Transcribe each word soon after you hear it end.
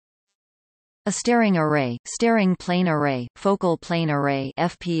A staring array, staring plane array, focal plane array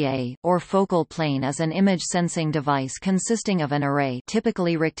 (FPA), or focal plane is an image-sensing device consisting of an array,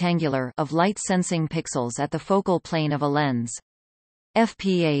 typically rectangular, of light-sensing pixels at the focal plane of a lens.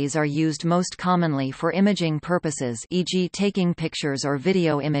 FPAs are used most commonly for imaging purposes, e.g. taking pictures or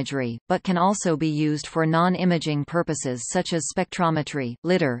video imagery, but can also be used for non-imaging purposes such as spectrometry,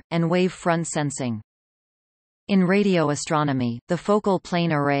 LIDAR, and wave-front sensing. In radio astronomy, the focal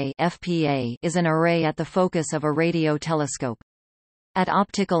plane array (FPA) is an array at the focus of a radio telescope. At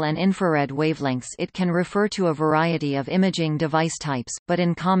optical and infrared wavelengths it can refer to a variety of imaging device types, but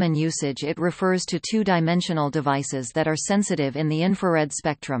in common usage it refers to two-dimensional devices that are sensitive in the infrared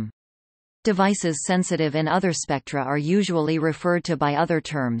spectrum. Devices sensitive in other spectra are usually referred to by other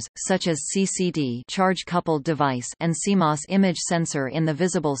terms, such as CCD, charge-coupled device, and CMOS, image sensor in the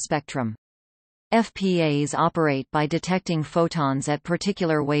visible spectrum. FPAs operate by detecting photons at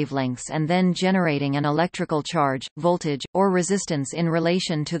particular wavelengths and then generating an electrical charge, voltage, or resistance in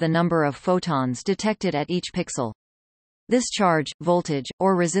relation to the number of photons detected at each pixel. This charge, voltage,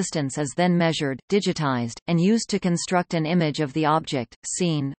 or resistance is then measured, digitized, and used to construct an image of the object,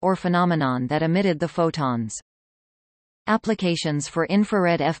 scene, or phenomenon that emitted the photons. Applications for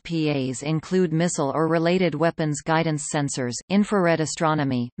infrared FPAs include missile or related weapons guidance sensors, infrared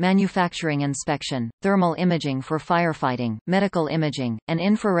astronomy, manufacturing inspection, thermal imaging for firefighting, medical imaging, and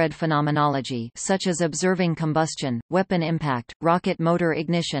infrared phenomenology such as observing combustion, weapon impact, rocket motor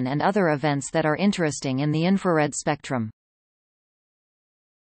ignition and other events that are interesting in the infrared spectrum.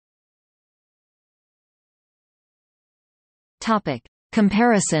 Topic: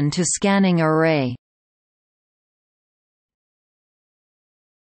 Comparison to scanning array.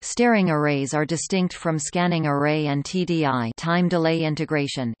 Staring arrays are distinct from scanning array and TDI, time delay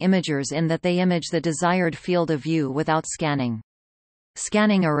integration, imagers in that they image the desired field of view without scanning.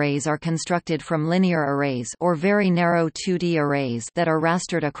 Scanning arrays are constructed from linear arrays or very narrow 2D arrays that are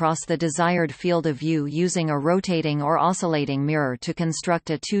rastered across the desired field of view using a rotating or oscillating mirror to construct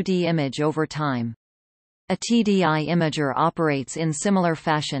a 2D image over time. A TDI imager operates in similar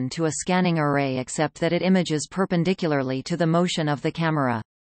fashion to a scanning array except that it images perpendicularly to the motion of the camera.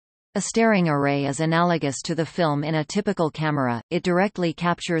 A staring array is analogous to the film in a typical camera, it directly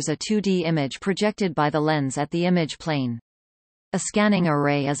captures a 2D image projected by the lens at the image plane. A scanning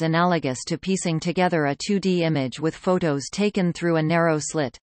array is analogous to piecing together a 2D image with photos taken through a narrow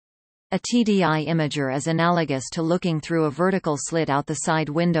slit. A TDI imager is analogous to looking through a vertical slit out the side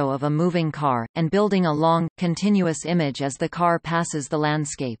window of a moving car, and building a long, continuous image as the car passes the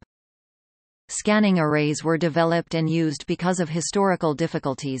landscape. Scanning arrays were developed and used because of historical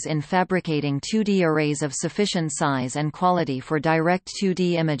difficulties in fabricating 2D arrays of sufficient size and quality for direct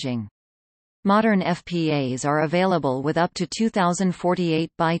 2D imaging. Modern FPAs are available with up to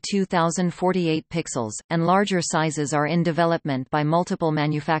 2048 by 2048 pixels, and larger sizes are in development by multiple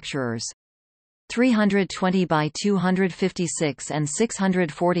manufacturers. 320 by 256 and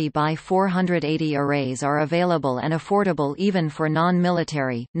 640 by 480 arrays are available and affordable even for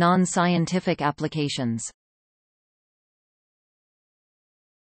non-military, non-scientific applications.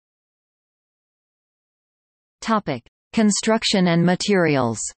 Topic: Construction and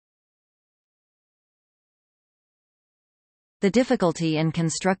materials. The difficulty in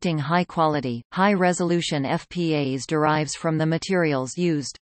constructing high-quality, high-resolution FPAs derives from the materials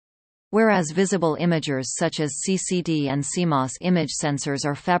used. Whereas visible imagers such as CCD and CMOS image sensors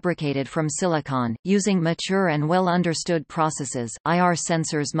are fabricated from silicon, using mature and well-understood processes, IR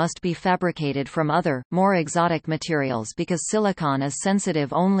sensors must be fabricated from other, more exotic materials because silicon is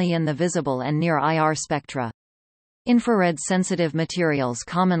sensitive only in the visible and near IR spectra. Infrared-sensitive materials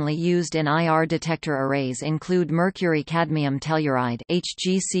commonly used in IR detector arrays include mercury-cadmium telluride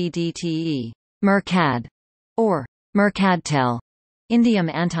 (HGCdTe), MERCAD, or mercadtel.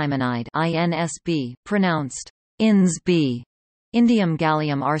 Indium antimonide (INSB), pronounced INSB, indium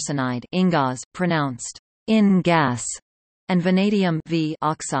gallium arsenide (INGAS), pronounced INGAS, and vanadium V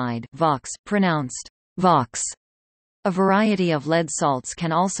oxide (VOX), pronounced VOX. A variety of lead salts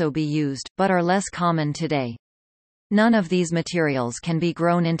can also be used, but are less common today. None of these materials can be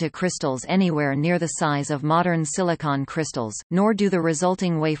grown into crystals anywhere near the size of modern silicon crystals, nor do the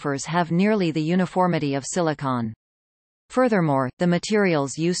resulting wafers have nearly the uniformity of silicon. Furthermore, the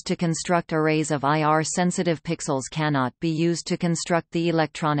materials used to construct arrays of IR-sensitive pixels cannot be used to construct the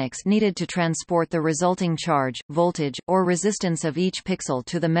electronics needed to transport the resulting charge, voltage, or resistance of each pixel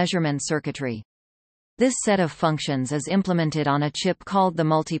to the measurement circuitry. This set of functions is implemented on a chip called the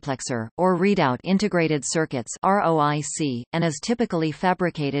multiplexer, or readout integrated circuits (ROIC), and is typically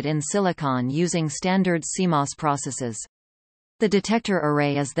fabricated in silicon using standard CMOS processes. The detector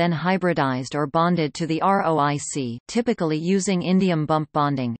array is then hybridized or bonded to the ROIC, typically using indium bump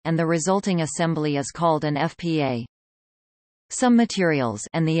bonding, and the resulting assembly is called an FPA. Some materials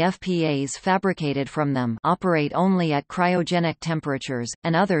and the FPAs fabricated from them operate only at cryogenic temperatures,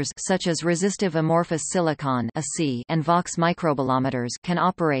 and others such as resistive amorphous silicon and Vox microbolometers can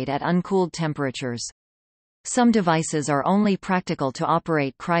operate at uncooled temperatures. Some devices are only practical to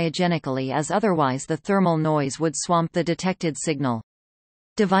operate cryogenically, as otherwise the thermal noise would swamp the detected signal.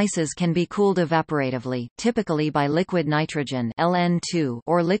 Devices can be cooled evaporatively, typically by liquid nitrogen (LN2)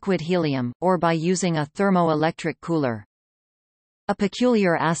 or liquid helium, or by using a thermoelectric cooler. A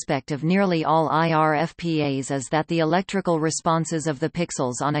peculiar aspect of nearly all IR FPAs is that the electrical responses of the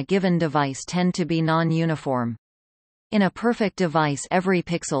pixels on a given device tend to be non-uniform. In a perfect device, every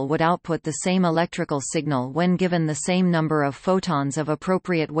pixel would output the same electrical signal when given the same number of photons of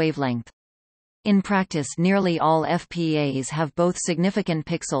appropriate wavelength. In practice, nearly all FPAs have both significant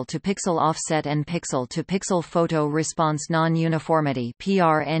pixel-to-pixel offset and pixel-to-pixel photo response non-uniformity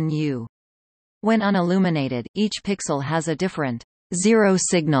 (PRNU). When unilluminated, each pixel has a different zero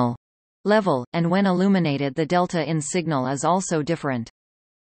signal level, and when illuminated the delta in signal is also different.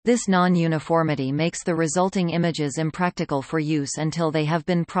 This non-uniformity makes the resulting images impractical for use until they have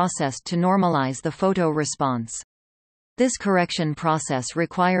been processed to normalize the photo response. This correction process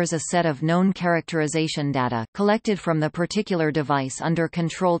requires a set of known characterization data, collected from the particular device under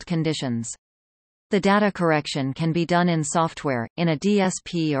controlled conditions. The data correction can be done in software, in a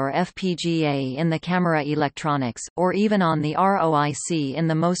DSP or FPGA in the camera electronics, or even on the ROIC in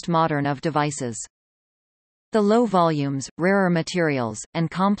the most modern of devices. The low volumes, rarer materials,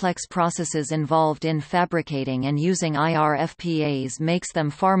 and complex processes involved in fabricating and using IR FPAs makes them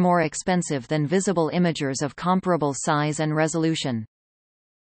far more expensive than visible imagers of comparable size and resolution.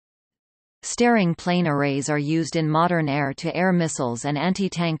 Staring plane arrays are used in modern air-to-air missiles and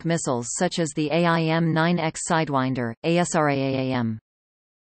anti-tank missiles such as the AIM-9X Sidewinder, ASRAAM.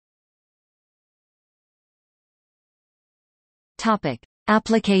 Topic: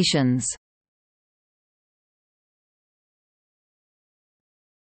 Applications.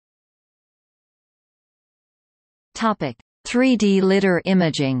 Topic: 3D LIDAR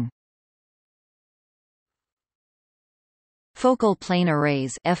imaging. Focal plane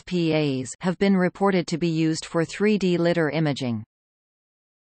arrays (FPAs) have been reported to be used for 3D LIDAR imaging.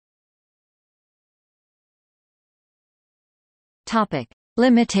 Topic: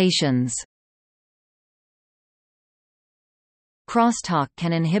 Limitations. Crosstalk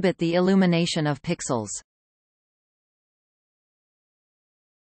can inhibit the illumination of pixels.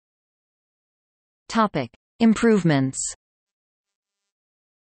 Topic: Improvements.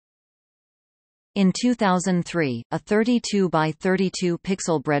 In 2003, a 32 by 32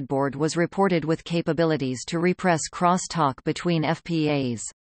 pixel breadboard was reported with capabilities to repress cross-talk between FPAs.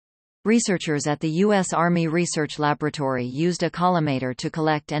 Researchers at the U.S. Army Research Laboratory used a collimator to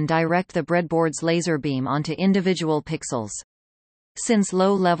collect and direct the breadboard's laser beam onto individual pixels. Since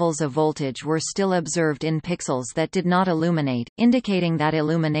low levels of voltage were still observed in pixels that did not illuminate, indicating that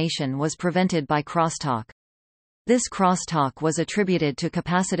illumination was prevented by crosstalk. This crosstalk was attributed to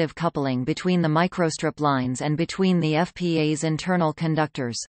capacitive coupling between the microstrip lines and between the FPA's internal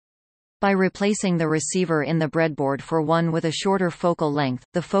conductors. By replacing the receiver in the breadboard for one with a shorter focal length,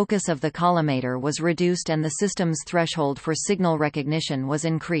 the focus of the collimator was reduced and the system's threshold for signal recognition was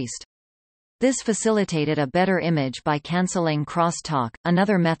increased. This facilitated a better image by cancelling crosstalk.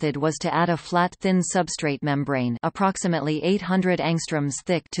 Another method was to add a flat thin substrate membrane, approximately 800 angstroms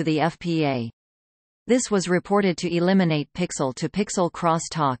thick, to the FPA. This was reported to eliminate pixel-to-pixel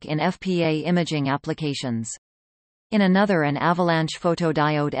crosstalk in FPA imaging applications. In another, an avalanche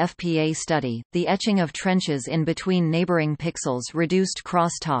photodiode FPA study, the etching of trenches in between neighboring pixels reduced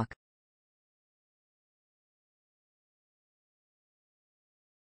crosstalk.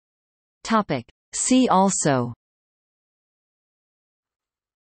 Topic: See also: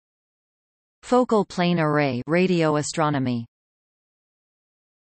 Focal plane array, radio astronomy.